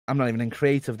I'm not even in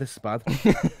creative. This is bad.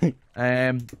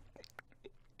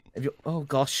 Oh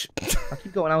gosh, I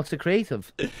keep going out to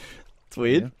creative. It's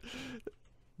weird. Yeah.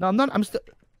 No, I'm not. I'm still.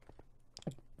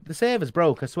 The server's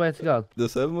broke. I swear to God. The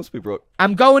server must be broke.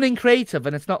 I'm going in creative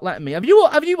and it's not letting me. Have you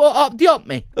upped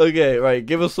me? Okay, right.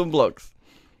 Give us some blocks.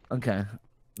 Okay.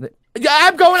 Yeah,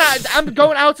 I'm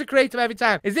going out to creative every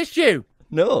time. Is this you?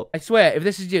 No. I swear, if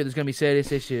this is you, there's going to be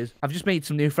serious issues. I've just made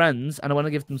some new friends, and I want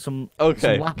to give them some.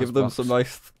 Okay, some give them blocks. some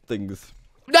nice things.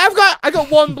 No, I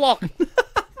got one block.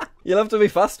 You'll have to be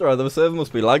faster, or the server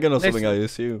must be lagging or something, I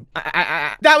assume.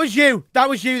 That was you. That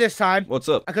was you this time. What's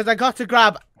up? Because I got to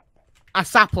grab a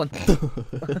sapling.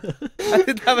 I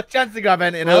didn't have a chance to grab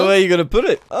anything else. Where are you going to put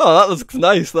it? Oh, that looks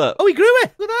nice, that. Oh, he grew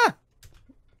it. Look at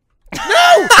that.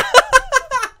 No!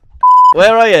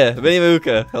 Where are you? Mini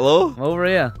Mooka. Hello? I'm over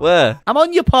here. Where? I'm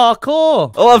on your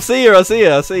parkour. Oh, I see you. I see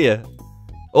you. I see you.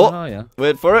 Oh, yeah.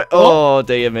 Wait for it. Oh,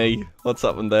 dear me. What's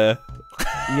happened there?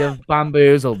 You've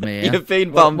bamboozled me. You've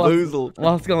been bamboozled.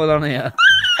 What's going on here?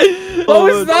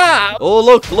 What was that? Oh,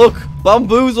 look.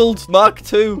 Bamboozled Mark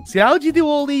II. See, how'd you do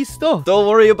all these stuff? Don't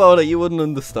worry about it. You wouldn't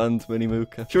understand, Mini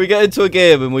Mooka. Should we get into a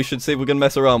game and we should see if we can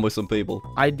mess around with some people?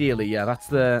 Ideally, yeah. That's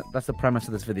the premise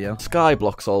of this video.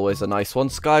 Skyblock's always a nice one.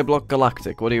 Skyblock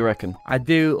Galactic. What do you reckon? I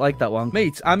do like that one.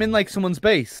 Mate, I'm in like someone's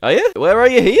base. Are you? Where are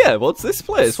you here? What's this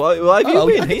place? Why have you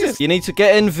been here? Just... You need to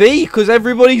get in V because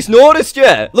everybody's noticed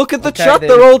you. Look at the chat.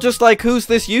 They're all just like, who's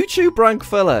this YouTube rank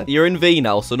fella? You're in V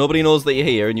now, so nobody knows that you're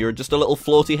here and you're just a little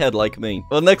floaty head like me.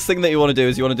 Well, next thing that you want to do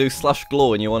is you want to do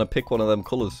 /glow and you want to pick one of them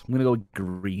colours. I'm going to go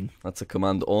green. That's a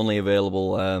command only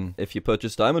available if you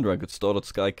purchase diamond rank at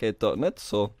store.skykate.net,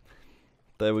 so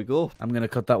there we go. I'm going to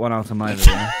cut that one out of my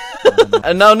video.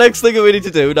 And now next thing that we need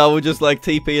to do, now we're just like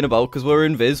TPing about because we're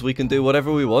in Viz, we can do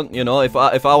whatever we want, you know. If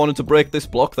I wanted to break this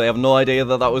block, they have no idea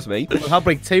that that was me. Well, I'll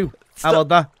break 2. How about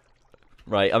that?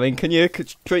 Right, I mean, can you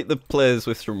treat the players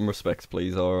with some respect,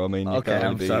 please? Or, I mean, you okay,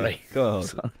 can't really sorry. Go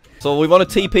on. So we want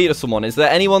to TP to someone. Is there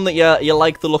anyone that you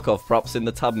like the look of, perhaps in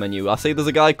the tab menu? I see there's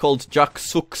a guy called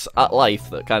JackSucksAtLife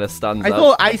that kind of stands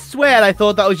out. I swear I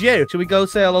thought that was you. Should we go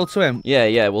say hello to him?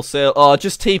 Yeah, we'll say... Oh,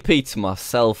 just TP to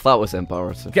myself. That was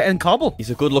embarrassing. Get in cobble. He's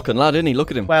a good-looking lad, isn't he?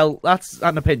 Look at him. Well, that's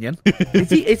an opinion.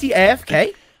 Is he AFK?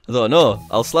 I don't know.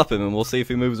 I'll slap him and we'll see if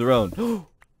he moves around.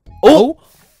 Oh!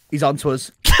 He's on to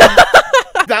us.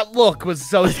 That look was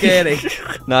so scary.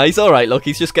 Nah, he's alright, look,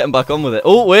 he's just getting back on with it.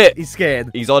 Oh, wait. He's scared.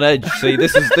 He's on edge. See,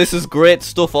 this is great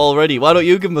stuff already. Why don't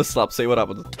you give him a slap, see what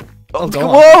happens? Oh,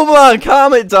 whoa, man,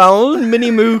 calm it down,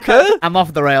 Mini Mooka. I'm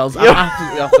off the rails. I'm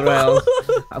absolutely off the rails.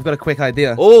 I've got a quick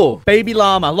idea. Oh. Baby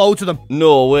llama, loads of them.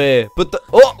 No way. But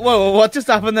whoa, what just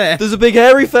happened there? There's a big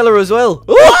hairy fella as well.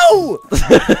 Oh!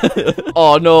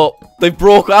 Oh, no. They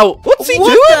broke out. What's he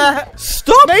doing?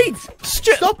 Stop. Mate,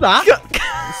 stop that.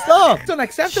 Stop. It's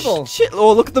unacceptable. Shit.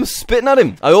 Oh, look at them spitting at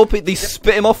him. I hope they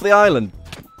spit him off the island.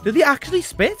 Did they actually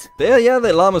spit? Yeah,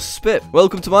 the llamas spit.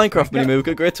 Welcome to Minecraft, Mini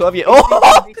Mooka. Great to have you. Oh,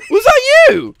 was that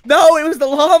you? No, it was the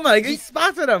llama. He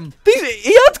spat at him.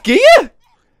 He had gear.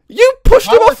 You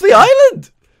pushed him off the island.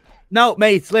 No,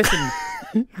 mate, listen.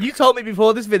 You told me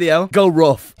before this video, go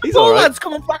rough. He's all right. Lad's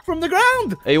coming back from the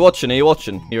ground. Are you watching?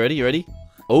 You ready?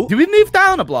 Oh. Did we move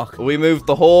down a block? We moved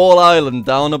the whole island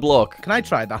down a block. Can I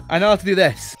try that? I know how to do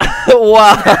this.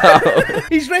 Wow.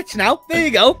 He's rich now. There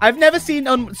you go. I've never seen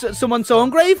someone so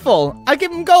ungrateful. I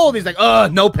give him gold. He's like, oh,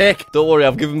 no pick. Don't worry,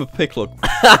 I've given him a pick, look.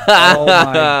 Oh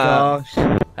my gosh.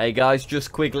 Hey guys,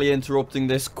 just quickly interrupting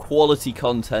this quality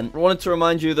content. I wanted to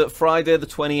remind you that Friday the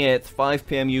 28th, 5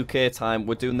 PM UK time,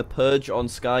 we're doing the Purge on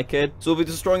Skykade. So we'll be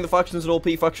destroying the factions and OP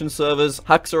faction servers.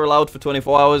 Hacks are allowed for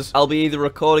 24 hours. I'll be either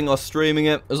recording or streaming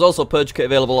it. There's also a Purge kit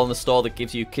available on the store that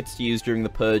gives you kits to use during the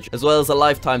Purge, as well as a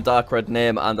lifetime Dark Red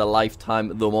name and a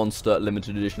lifetime The Monster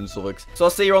limited edition suffix. So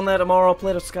I'll see you on there tomorrow.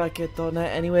 Play at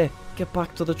skykade.net. Anyway, get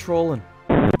back to the trolling.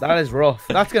 That is rough.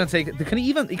 That's gonna take. He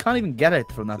can't even get it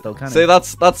from that though, can he? See,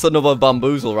 that's another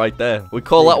bamboozle right there. We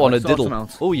call that one a diddle.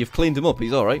 Oh, you've cleaned him up.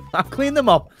 He's all right. I've cleaned him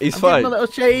up. He's fine. Give him a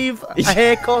little shave, a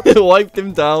haircut. Wiped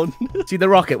him down. See the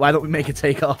rocket? Why don't we make it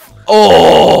take off?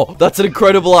 Oh, that's an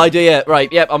incredible idea.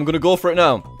 Right, yep, I'm gonna go for it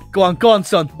now. Go on,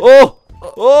 son. Oh,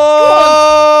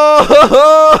 Oh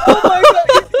my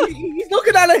God! He's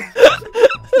looking at it.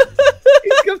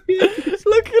 He's confused.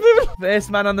 Look at him. First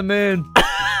man on the moon.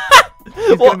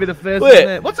 He's gonna be the first one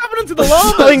there. What's happening to the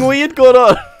llamas? Something weird going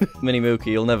on. Mini Mooka,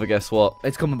 you'll never guess what.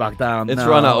 It's coming back down. It's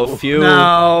run out of fuel.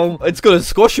 No. It's gonna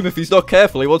squash him if he's not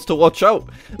careful. He wants to watch out.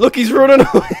 Look, he's running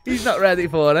away. He's not ready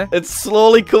for it. It's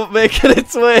slowly making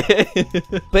its way.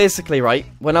 Basically, right,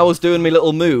 when I was doing my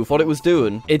little move, what it was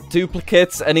doing, it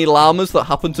duplicates any llamas that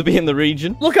happen to be in the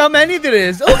region. Look how many there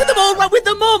is. Look at them all right with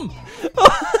the mum.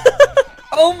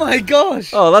 Oh my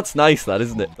gosh. Oh, that's nice, that,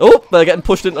 isn't it? Oh, they're getting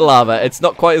pushed into lava. It's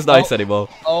not quite as nice anymore.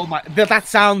 Oh my, that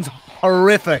sounds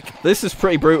horrific. This is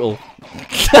pretty brutal.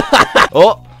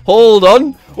 Oh, hold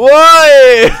on.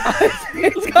 Why?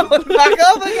 It's going back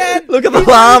up again. Look at the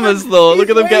llamas, though. Look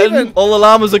at them getting... All the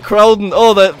llamas are crowding.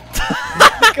 Oh, they're...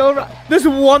 There's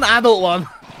one adult one.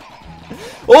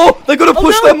 Oh, they're going to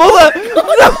push their mother.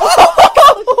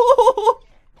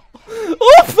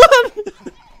 Oh, man.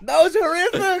 That was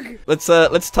horrific.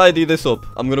 Let's tidy this up.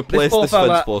 I'm going to place this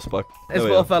fence post back. This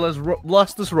little fella's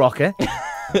lost his rocket.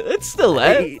 It's still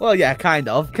there. Well, yeah, kind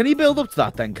of. Can he build up to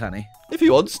that then, can he? If he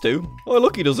wants to. Oh,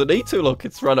 look, he doesn't need to. Look,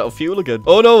 it's run out of fuel again.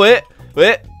 Oh, no, wait.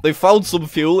 They found some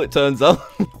fuel, it turns out.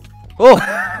 Oh.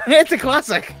 It's a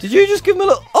classic. Did you just give him a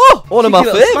little... Oh, one of my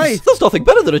faves. Smite. There's nothing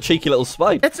better than a cheeky little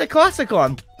smite. It's a classic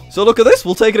one. So look at this.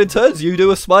 We'll take it in turns. You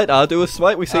do a smite, I do a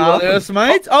smite. We see what happens. Do a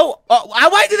smite. Oh,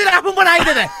 why did it happen when I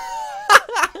did it?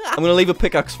 I'm going to leave a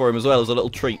pickaxe for him as well as a little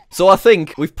treat. So I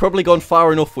think we've probably gone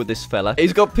far enough with this fella.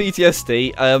 He's got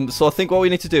PTSD. So I think what we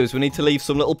need to do is we need to leave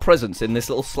some little presents in this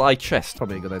little slide chest.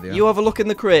 Probably a good idea. You have a look in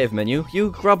the creative menu.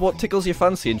 You grab what tickles your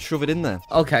fancy and shove it in there.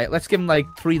 Okay, let's give him like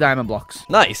 3 diamond blocks.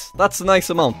 Nice. That's a nice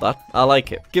amount, that. I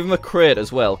like it. Give him a crate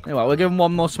as well. Anyway, we'll give him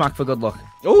one more smack for good luck.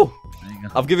 Oh. There you go.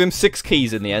 I've given him 6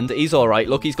 keys in the end. He's alright.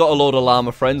 Look, he's got a load of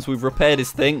llama friends. We've repaired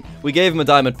his thing. We gave him a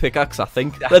diamond pickaxe, I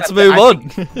think. Let's move on.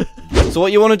 So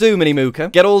what you want to do, Mini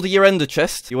Mooka, get hold of your ender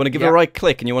chest. You want to give it a right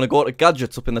click and you want to go to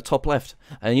gadgets up in the top left.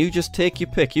 And you just take your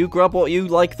pick. You grab what you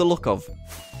like the look of.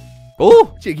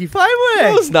 Oh! Cheeky fireworks!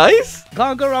 That was nice.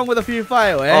 Can't go wrong with a few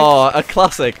fireworks. Oh, a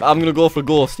classic. I'm going to go for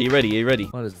Ghost. Are you ready? Are you ready?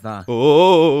 What is that?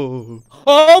 Oh!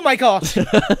 Oh my gosh!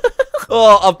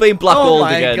 Oh, I've been black-halled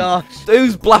again. Oh my gosh.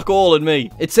 Who's black-halling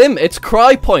me? It's him. It's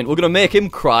Cry Point. We're going to make him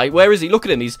cry. Where is he? Look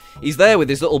at him. He's there with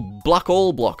his little black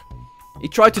hole block. He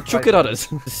tried to chuck it at us.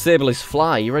 Disable his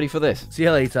fly. You ready for this? See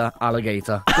you later,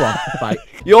 alligator. Go on, bye.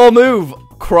 Your move,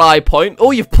 Cry Point.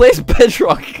 Oh, you've placed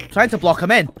bedrock. Trying to block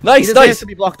him in. Nice, he nice. To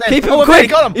be blocked in. Keep him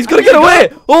quick. Got him. He's going to get away.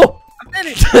 Oh. I've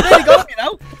nearly got him, you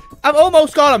know. I've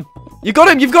almost got him. You got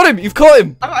him. You've got him. You've caught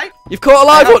him. All right. You've caught a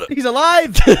live one. He's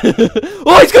alive.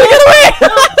 Oh, he's going to get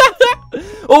away.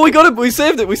 Oh, we got him. We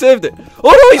saved it. We saved it. Oh,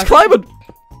 no, he's climbing.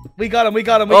 We got him. We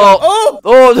got him. Oh,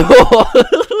 no.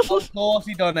 Of course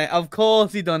he done it. Of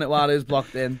course he done it while he was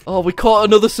blocked in. Oh, we caught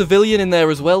another civilian in there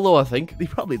as well, though, I think. He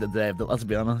probably deserved it, let's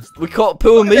be honest. We caught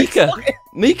poor Mika.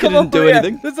 Mika didn't do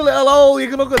anything. There's a little hole. You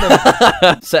can look at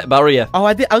him. Set barrier. Oh,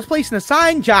 I was placing a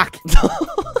sign, Jack.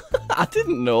 I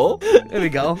didn't know. Here we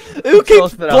go. Who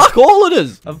keeps black-halling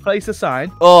us? I've placed a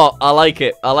sign. Oh, I like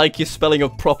it. I like your spelling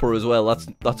of proper as well.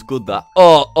 That's good, that.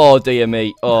 Oh dear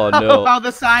me. Oh, no. How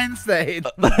the sign stayed.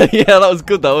 Yeah, that was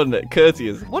good, that, wasn't it?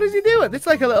 Courteous. What is he doing? It's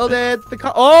like a little...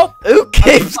 Oh! Who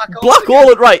keeps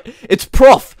black-halling? Right, it's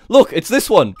Prof. Look, it's this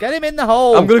one. Get him in the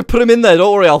hole. I'm going to put him in there.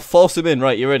 Don't worry, I'll force him in.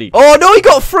 Right, you ready? Oh, no, he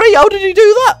got free. How did he do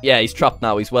that? Yeah, he's trapped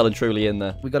now. He's well and truly in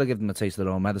there. We got to give them a taste of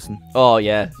their own medicine. Oh,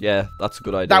 yeah. That's a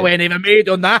good idea. That ain't even me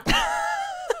done that.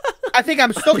 I think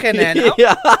I'm stuck in there now.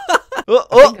 Yeah.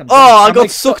 I got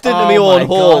sucked into my own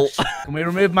hole. Can we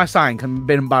remove my sign? I'm a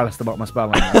bit embarrassed about my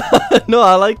spelling. No,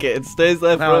 I like it. It stays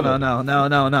there forever. No.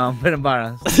 I'm a bit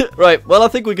embarrassed. Right, well, I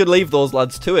think we could leave those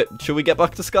lads to it. Should we get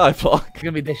back to Skyblock? You're going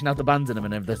to be dishing out the bands in a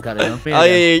minute if this guy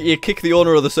is you kick the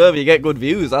owner of the server, you get good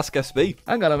views. Ask SB.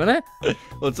 Hang on a minute.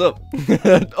 What's up?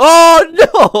 Oh,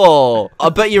 no! I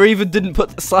bet you even didn't put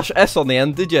 /S on the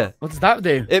end, did you? What does that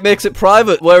do? It makes it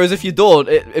private, whereas if you don't,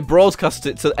 it broadcasts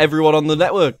it to everyone on the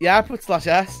network. Yeah, I put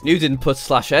 /S. You didn't put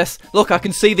 /S. Look, I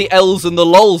can see the L's and the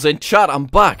lols in chat. I'm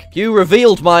back. You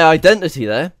revealed my identity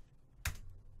there.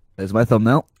 There's my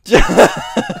thumbnail. Do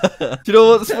you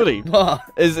know what's funny? What?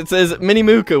 It says Mini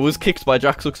Mooka was kicked by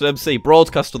JackSucksAtLife,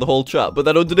 broadcast to the whole chat, but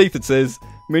then underneath it says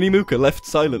Mini Mooka left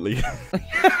silently.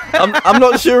 I'm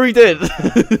not sure he did.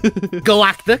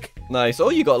 Galactic. Nice. Oh,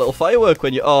 you got a little firework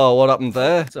when you... Oh, what happened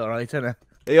there? It's alright, isn't it?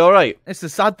 Are you alright? It's a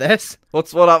sad this.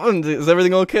 What happened? Is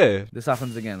everything okay? This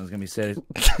happens again, it's gonna be serious.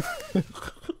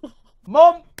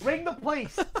 Mum, ring the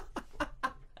police.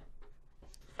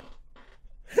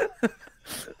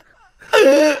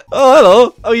 Oh,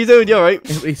 hello. How you doing? You alright?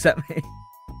 It reset me.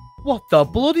 What the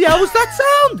bloody hell was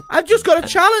that sound? I've just got a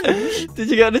challenge. Did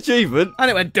you get an achievement? And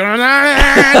it went...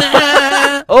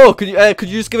 Oh, could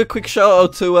you just give a quick shout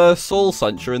out to Soul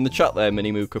Sancha in the chat there,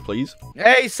 Mini Mooka, please?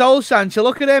 Hey, Soul Sancha,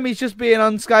 look at him. He's just being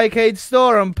on Skycade's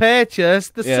store and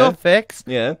purchased the suffix.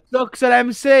 Yeah. Sucks at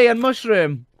MC and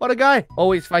Mushroom. What a guy.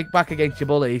 Always fight back against your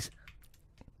bullies.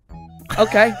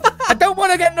 Okay. I don't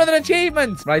want to get another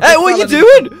achievement. Right. Hey, what are you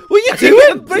doing? What are you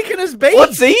doing? Breaking his base.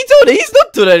 What's he done? He's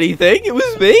not done anything. It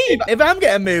was me. If I'm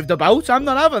getting moved about, I'm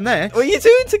not having this. What are you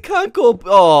doing to can't go?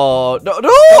 Oh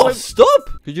no! Stop!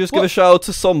 Could you just give a shout out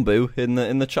to Sombu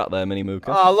in the chat there, Mini Mooka?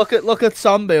 Oh, look at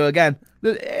Sombu again.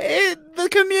 The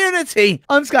community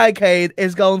on Skycade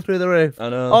is going through the roof. I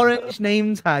know. Orange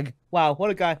name tag. Wow, what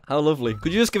a guy. How lovely.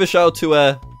 Could you just give a shout out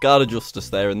to Guard of Justice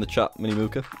there in the chat, Mini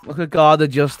Mooka? Look at Guard of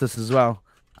Justice as well.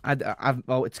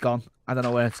 Oh, it's gone. I don't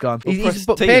know where it's gone. Well, He's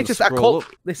purchased a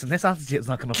Listen, this attitude's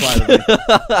not going to fly with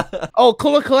me. Oh,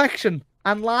 colour collection.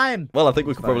 And lime. Well, I think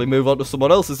we could probably move on to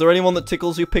someone else. Is there anyone that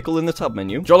tickles your pickle in the tab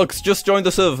menu? Jollock's just joined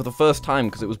the server for the first time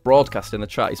because it was broadcast in the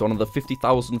chat. He's one of the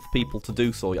 50,000th people to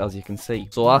do so, as you can see.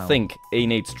 So I think he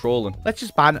needs trolling. Let's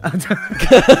just ban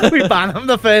we ban him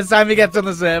the first time he gets on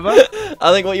the server.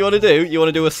 I think what you want to do, you want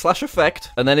to do a / effect,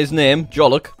 and then his name,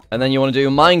 Jollock, and then you want to do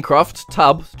Minecraft,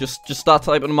 tab. Just start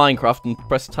typing Minecraft and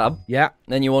press tab. Yeah.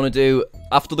 Then you want to do,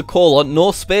 after the colon,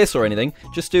 no space or anything,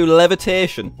 just do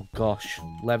levitation. Oh, gosh.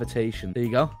 Levitation. There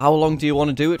you go. How long do you want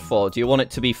to do it for? Do you want it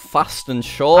to be fast and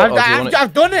short? I've done it.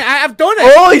 I've done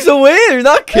it. Oh, he's away in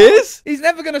that case. He's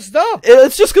never going to stop.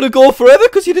 It's just going to go forever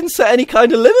because you didn't set any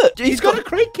kind of limit. He's got a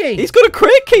crate key. He's got a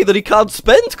crate key that he can't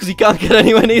spend because he can't get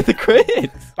anywhere near the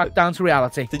crate. Back down to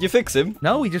reality. Did you fix him?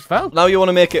 No, he just fell. Now you want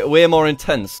to make it way more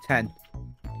intense. 10.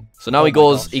 So now he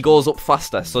goes up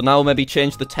faster. So now maybe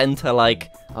change the 10 to like,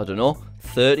 I don't know,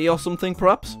 30 or something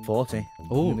perhaps? 40.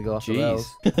 Oh, jeez.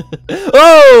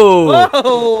 Oh!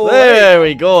 Whoa! There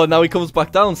we go. Now he comes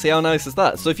back down. See how nice is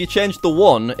that? So if you change the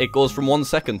 1, it goes from 1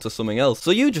 second to something else.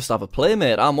 So you just have a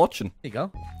playmate. I'm watching. There you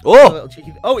go. Oh!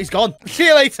 Oh, he's gone. See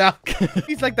you later.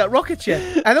 He's like that rocket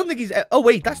ship. I don't think he's... Oh,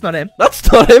 wait, that's not him. That's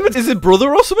not him. It's his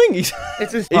brother or something. He's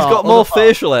got more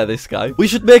facial hair, this guy. We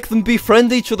should make them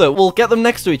befriend each other. We'll get them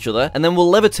next to each other, and then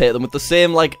we'll levitate them with the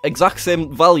same, like, exact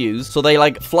same values, so they,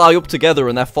 like, fly up together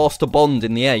and they're forced to bond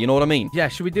in the air. You know what I mean? Yeah,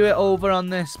 should we do it over on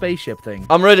this spaceship thing?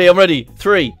 I'm ready.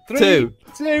 3, 2,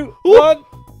 1.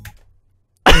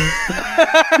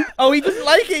 Oh, he doesn't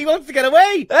like it. He wants to get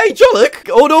away. Hey, Jollock.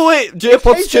 Oh, no, wait.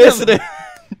 J-Pod's chasing him.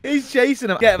 He's chasing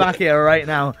him. Get back here right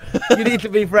now. You need to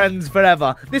be friends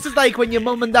forever. This is like when your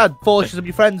mum and dad force you to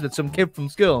be friends with some kid from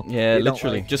school. Yeah,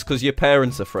 literally. Just because your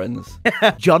parents are friends.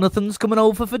 Jonathan's coming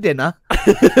over for dinner.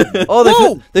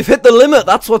 Oh, they've hit the limit.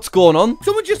 That's what's going on.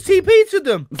 Someone just TP'd to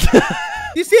them.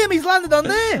 You see him? He's landed on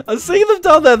there. I see them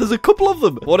down there. There's a couple of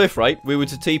them. What if, right, we were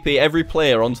to TP every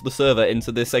player onto the server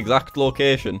into this exact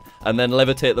location and then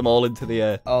levitate them all into the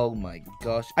air? Oh my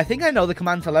gosh. I think I know the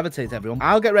command to levitate everyone.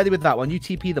 I'll get ready with that one. You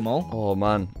TP them all. Oh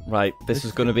man. Right. This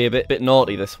is going to be a bit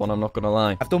naughty, this one. I'm not going to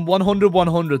lie. I've done 100,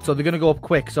 100, so they're going to go up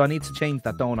quick. So I need to change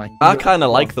that, don't I? I kind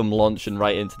of like them launching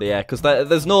right into the air because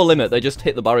there's no limit. They just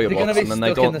hit the barrier blocks and then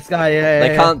they don't. In the sky. Yeah,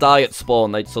 they can't die at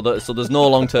spawn. So there's no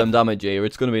long-term damage here.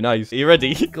 It's going to be nice. Are you ready?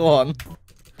 Go on.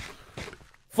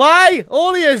 Fly!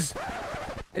 All ears!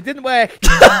 It didn't work.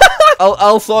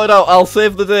 I'll sort it out. I'll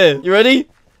save the day. You ready?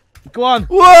 Go on.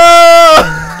 Whoa!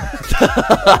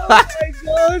 Oh my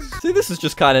gosh. See, this is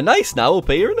just kind of nice now up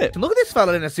here, isn't it? Look at this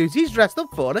fella in a suit. He's dressed up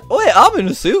for it. Oh, wait, I'm in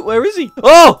a suit. Where is he?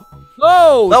 Oh!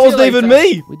 Oh! That wasn't even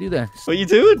me. We do this. What are you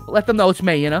doing? Let them know it's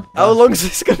me, you know? How long is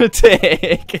this going to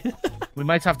take? We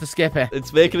might have to skip it.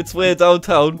 It's making its way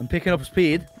downtown. I'm picking up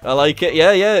speed. I like it.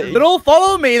 Yeah. They're all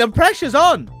following me. The pressure's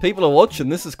on. People are watching.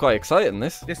 This is quite exciting,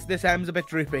 this. This M's a bit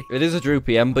droopy. It is a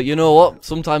droopy M, but you know what?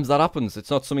 Sometimes that happens.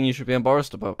 It's not something you should be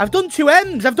embarrassed about. I've done 2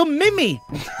 M's. I've done Mimi.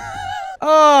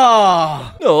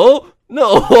 Oh.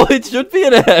 No, it should be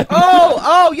an M.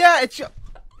 Oh, yeah, it should.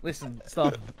 Listen,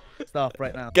 stop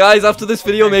right now. Guys, after this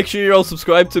video, make sure you're all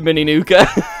subscribed to Mini Nuka.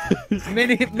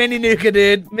 Mini Nuka,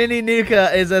 dude. Mini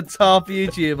Nuka is a top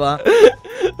YouTuber.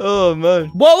 Oh, man.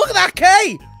 Whoa, look at that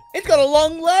K! It's got a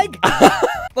long leg.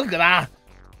 Look at that.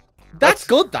 That's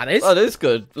good, that is. That is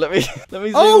good. Let me see.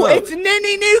 Oh, it's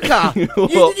Nini Nuka.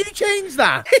 you changed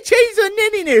that. It changed to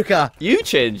Nini Nuka. You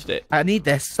changed it. I need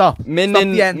this. Stop.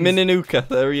 Mini Nuka.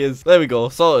 There he is. There we go.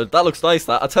 Sorted. That looks nice,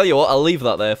 that. I'll tell you what, I'll leave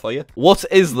that there for you. What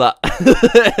is that?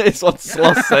 It's what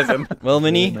Sloth says him. Well,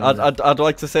 Mini, I'd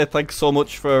like to say thanks so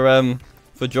much for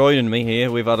joining me here.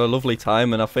 We've had a lovely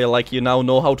time, and I feel like you now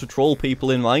know how to troll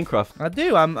people in Minecraft. I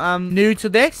do. I'm new to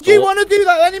this. Do you want to do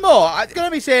that anymore? It's going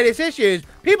to be serious issues.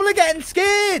 People are getting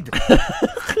scared.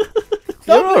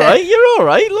 You're alright. You're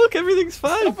alright. Look, everything's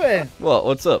fine. Stop it.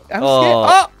 What's up? I'm scared.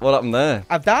 Oh, what happened there?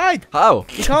 I've died. How?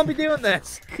 You can't be doing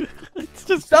this. It's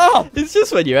just stop. It's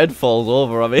just when your head falls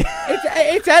over. I mean,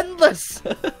 it's endless.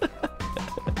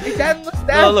 It's endless.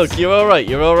 Oh, look, you're alright.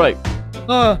 You're alright.